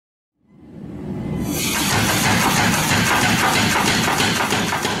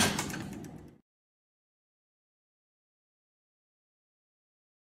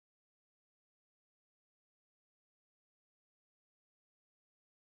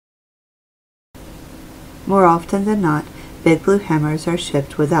More often than not, Big Blue hammers are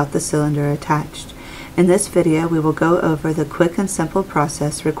shipped without the cylinder attached. In this video, we will go over the quick and simple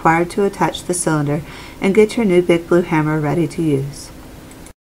process required to attach the cylinder and get your new Big Blue hammer ready to use.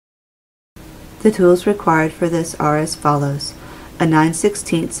 The tools required for this are as follows: a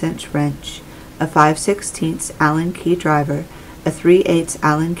 9/16 inch wrench, a 5/16 Allen key driver, a 3/8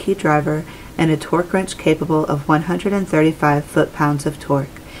 Allen key driver, and a torque wrench capable of 135 foot-pounds of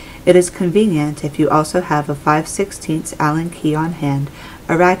torque. It is convenient if you also have a 5/16 Allen key on hand,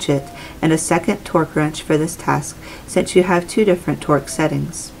 a ratchet, and a second torque wrench for this task, since you have two different torque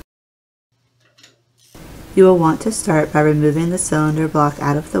settings. You will want to start by removing the cylinder block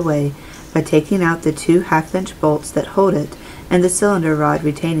out of the way by taking out the two 1/2-inch bolts that hold it and the cylinder rod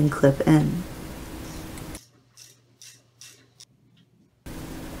retaining clip in.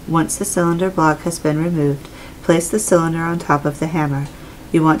 Once the cylinder block has been removed, place the cylinder on top of the hammer.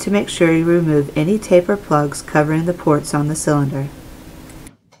 You want to make sure you remove any tape or plugs covering the ports on the cylinder.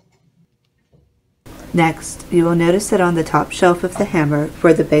 Next, you will notice that on the top shelf of the hammer,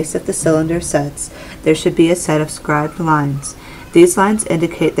 where the base of the cylinder sets, there should be a set of scribed lines. These lines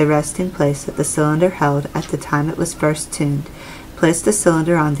indicate the resting place that the cylinder held at the time it was first tuned. Place the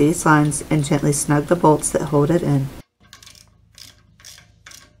cylinder on these lines and gently snug the bolts that hold it in.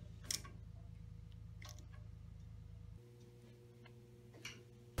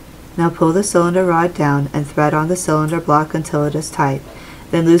 Now pull the cylinder rod down and thread on the cylinder block until it is tight.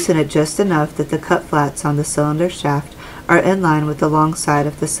 Then loosen it just enough that the cut flats on the cylinder shaft are in line with the long side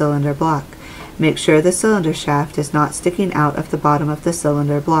of the cylinder block. Make sure the cylinder shaft is not sticking out of the bottom of the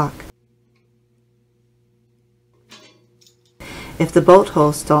cylinder block. If the bolt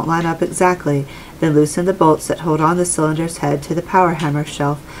holes don't line up exactly, then loosen the bolts that hold on the cylinder's head to the power hammer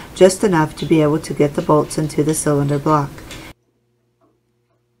shelf just enough to be able to get the bolts into the cylinder block.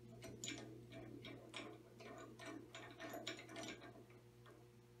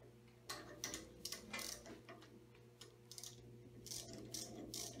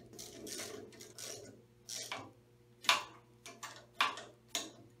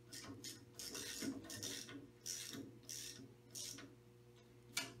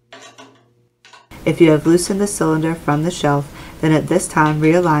 If you have loosened the cylinder from the shelf, then at this time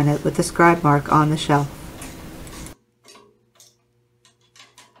realign it with the scribe mark on the shelf.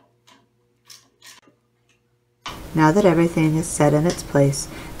 Now that everything is set in its place,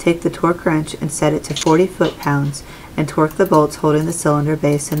 take the torque wrench and set it to 40 foot-pounds and torque the bolts holding the cylinder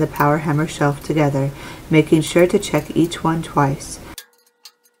base and the power hammer shelf together, making sure to check each one twice.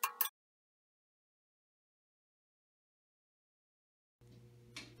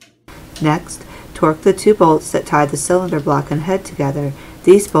 Next, torque the two bolts that tie the cylinder block and head together.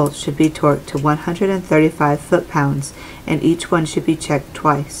 These bolts should be torqued to 135 foot-pounds, and each one should be checked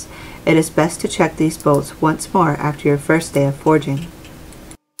twice. It is best to check these bolts once more after your first day of forging.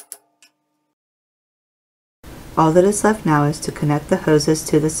 All that is left now is to connect the hoses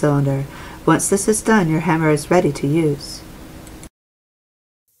to the cylinder. Once this is done, your hammer is ready to use.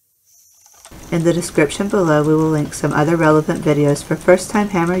 In the description below, we will link some other relevant videos for first-time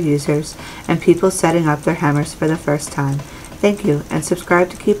hammer users and people setting up their hammers for the first time. Thank you, and subscribe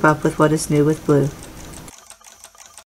to keep up with what is new with Blue.